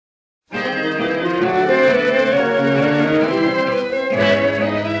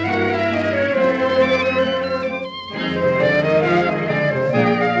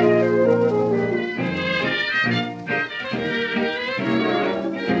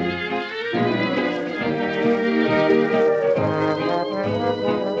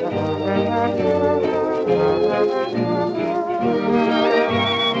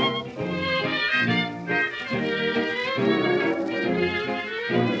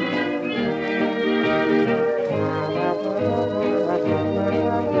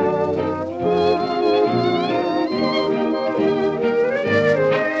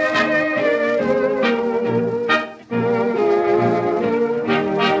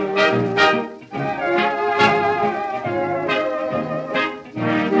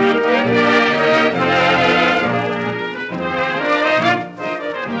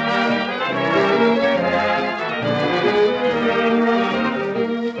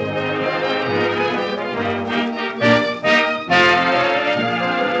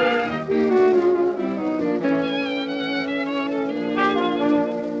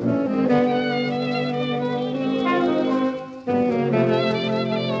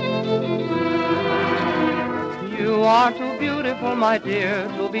are too beautiful, my dear,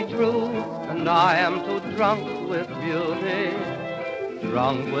 to be true, and I am too drunk with beauty,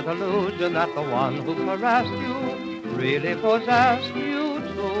 drunk with illusion that the one who caressed you really possessed you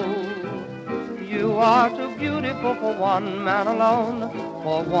too. You are too beautiful for one man alone,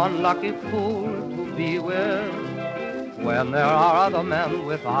 for one lucky fool to be with, when there are other men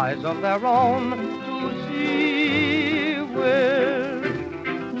with eyes of their own to see with.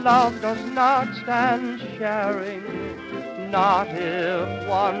 Love does not stand sharing, not if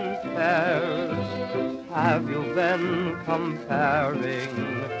one pairs. Have you been comparing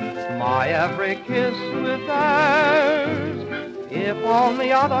my every kiss with theirs? If on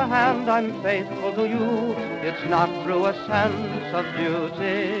the other hand I'm faithful to you, it's not through a sense of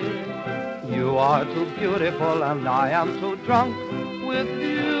duty. You are too beautiful and I am too drunk with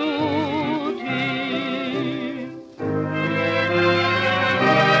you.